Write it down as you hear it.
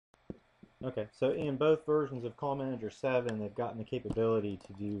Okay, so in both versions of CallManager 7, they've gotten the capability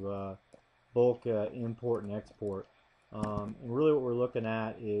to do bulk import and export. And really what we're looking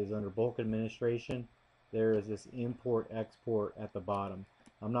at is under bulk administration, there is this import export at the bottom.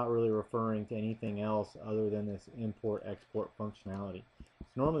 I'm not really referring to anything else other than this import export functionality. So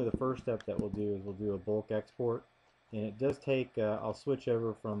normally the first step that we'll do is we'll do a bulk export, and it does take, I'll switch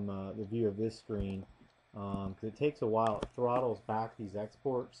over from the view of this screen because it takes a while. It throttles back these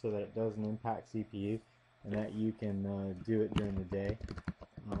exports so that it doesn't impact CPU and that you can do it during the day.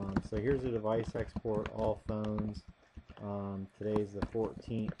 So here's the device export, all phones. Today's the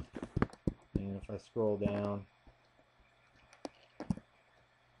 14th, and if I scroll down,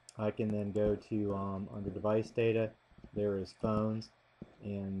 I can then go to under device data, there is phones,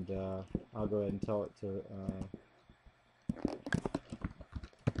 and I'll go ahead and tell it to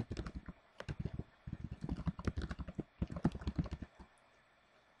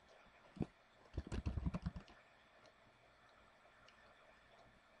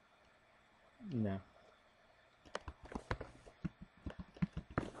no.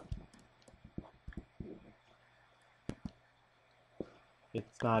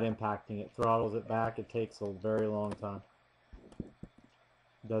 It's not impacting. It throttles it back. It takes a very long time.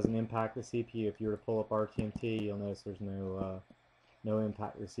 It doesn't impact the CPU. If you were to pull up RTMT, you'll notice there's no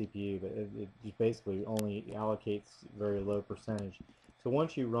impact to the CPU, but it just basically only allocates very low percentage. So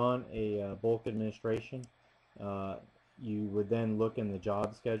once you run a bulk administration, you would then look in the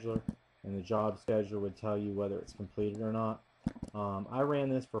job scheduler, and the job scheduler would tell you whether it's completed or not. I ran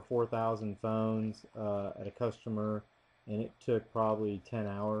this for 4,000 phones at a customer, and it took probably 10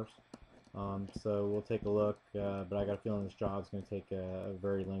 hours. So we'll take a look, but I got a feeling this job is going to take a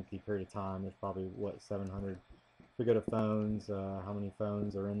very lengthy period of time. There's probably, what, 700. If we go to phones, how many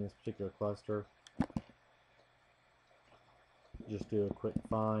phones are in this particular cluster? Just do a quick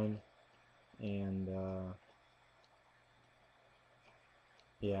find, and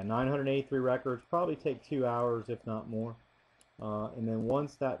yeah, 983 records, probably take 2 hours if not more. And then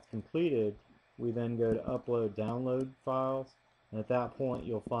once that's completed, we then go to upload download files, and at that point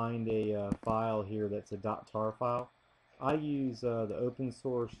you'll find a file here that's a .tar file. I use the open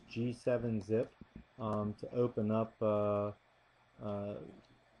source G7 zip to open up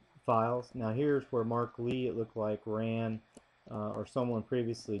files. Now here's where Mark Lee, it looked like, ran or someone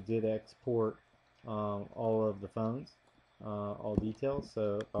previously did export all of the phones, all details.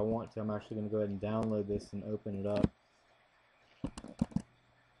 So if I want to, I'm actually going to go ahead and download this and open it up.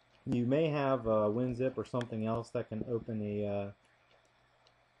 You may have WinZip or something else that can open a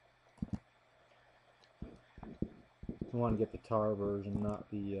you want to get the tar version, not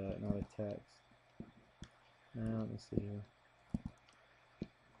a text. Now let me see here.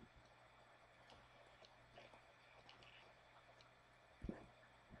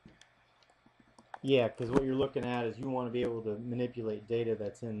 Yeah, because what you're looking at is you want to be able to manipulate data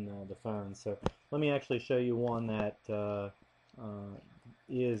that's in the phone. So let me actually show you one that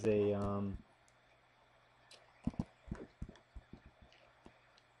is a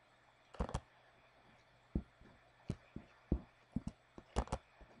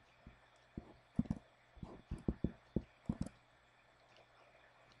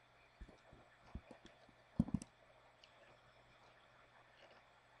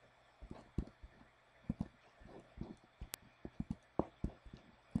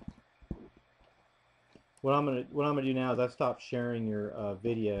what I'm gonna do now is I've stopped sharing your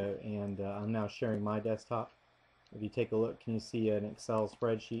video, and I'm now sharing my desktop. If you take a look, can you see an Excel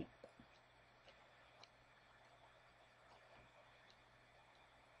spreadsheet?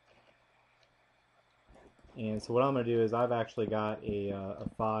 And so what I'm going to do is I've actually got a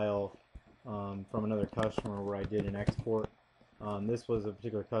file from another customer where I did an export. This was a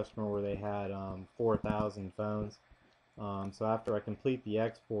particular customer where they had 4,000 phones. So after I complete the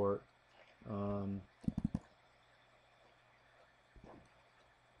export,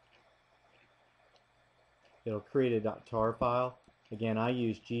 it'll create a .tar file. Again, I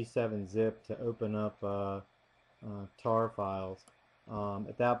use G7 zip to open up tar files.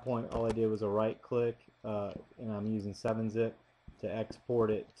 At that point, all I did was a right click, and I'm using 7-zip to export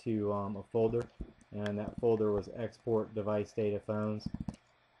it to a folder, and that folder was export device data phones.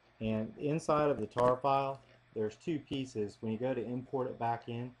 And inside of the tar file, there's two pieces. When you go to import it back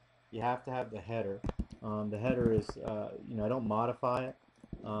in, you have to have the header. The header is, I don't modify it,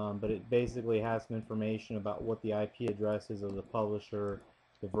 but it basically has some information about what the IP address is of the publisher,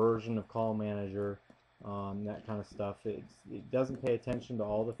 the version of CallManager, that kind of stuff. It doesn't pay attention to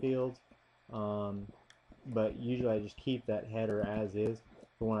all the fields, but usually I just keep that header as is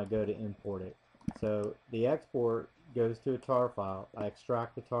for when I go to import it. So the export goes to a tar file. I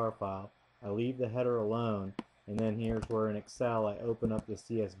extract the tar file. I leave the header alone, and then here's where in Excel I open up the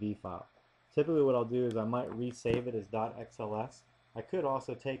CSV file. Typically what I'll do is I might resave it as .xls. I could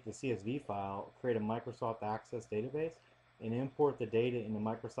also take the CSV file, create a Microsoft Access database, and import the data into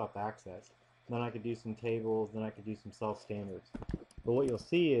Microsoft Access. Then I could do some tables, then I could do some self-standards. But what you'll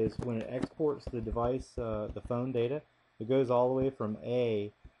see is when it exports the device, the phone data, it goes all the way from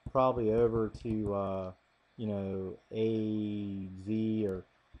A probably over to you know, AZ, or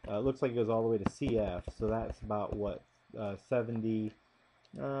it looks like it goes all the way to CF. So that's about what, 70,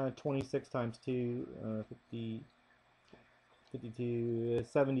 26 times 2, 50, 52,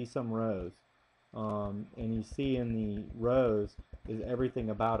 70 some rows. And you see in the rows is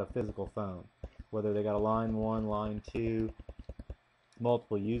everything about a physical phone, whether they got a line 1, line 2,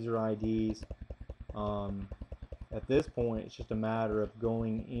 multiple user IDs. At this point, it's just a matter of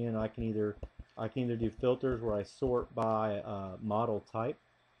going in. I can either do filters where I sort by model type,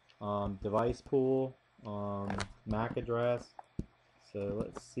 device pool, MAC address. So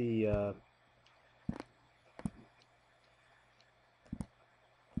let's see.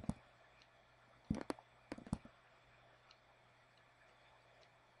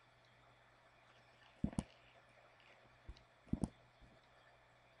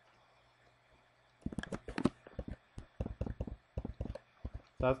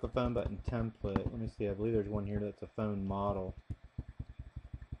 So that's the phone button template. Let me see, I believe there's one here that's a phone model.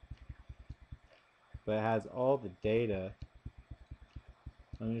 But it has all the data.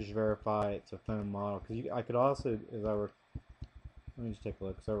 Let me just verify it's a phone model. Because I could also, let me just take a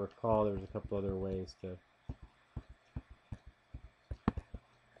look. Because I recall there's a couple other ways to.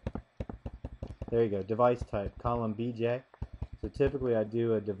 There you go, device type, column BJ. So typically I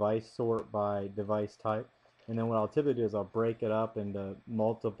do a device sort by device type. And then what I'll typically do is I'll break it up into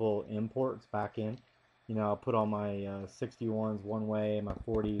multiple imports back in. You know, I'll put all my 61s one way, my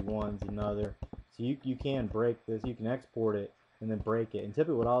 41s another. So you can break this, you can export it and then break it. And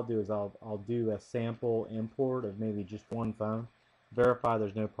typically what I'll do is I'll do a sample import of maybe just one phone, verify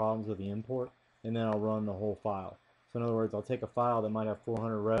there's no problems with the import, and then I'll run the whole file. So in other words, I'll take a file that might have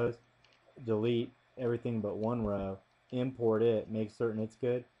 400 rows, delete everything but one row, import it, make certain it's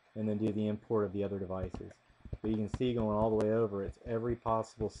good, and then do the import of the other devices. But you can see going all the way over, it's every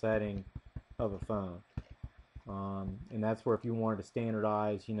possible setting of a phone. And that's where if you wanted to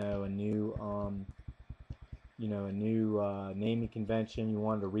standardize, you know, a new naming convention, you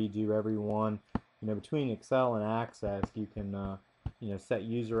wanted to redo every one, you know, between Excel and Access, you can, you know, set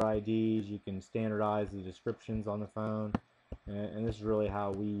user IDs, you can standardize the descriptions on the phone, and this is really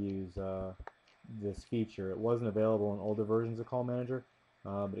how we use this feature. It wasn't available in older versions of CallManager.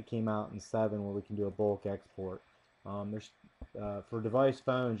 But it came out in 7 where we can do a bulk export. For device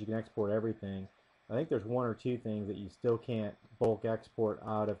phones, you can export everything. I think there's 1 or 2 things that you still can't bulk export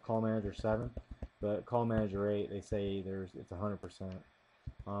out of CallManager 7, but CallManager 8, they say it's 100%.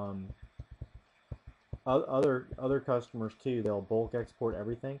 Other customers too, they'll bulk export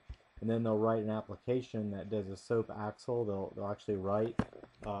everything, and then they'll write an application that does a SOAP Axle. They'll actually write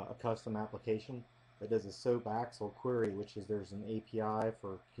a custom application that does a SOAP Axle query, which is there's an API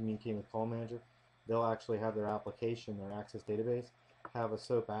for communicating with CallManager. They'll actually have their application, their Access database, have a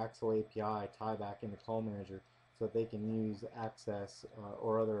SOAP Axle API tie back into CallManager so that they can use Access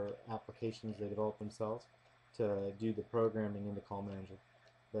or other applications they develop themselves to do the programming into CallManager.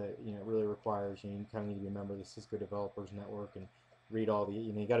 But you know, it really requires, you kind of need to be a member of the Cisco Developers Network and read all the,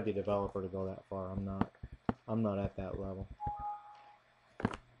 you got to be a developer to go that far. I'm not at that level.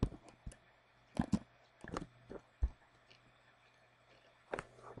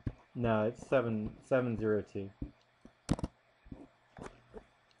 No, it's 702.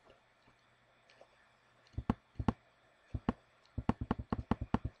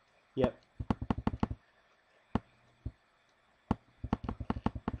 Yep.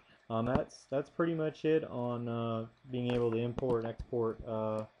 That's pretty much it on being able to import and export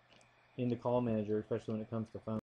into CallManager, especially when it comes to phones.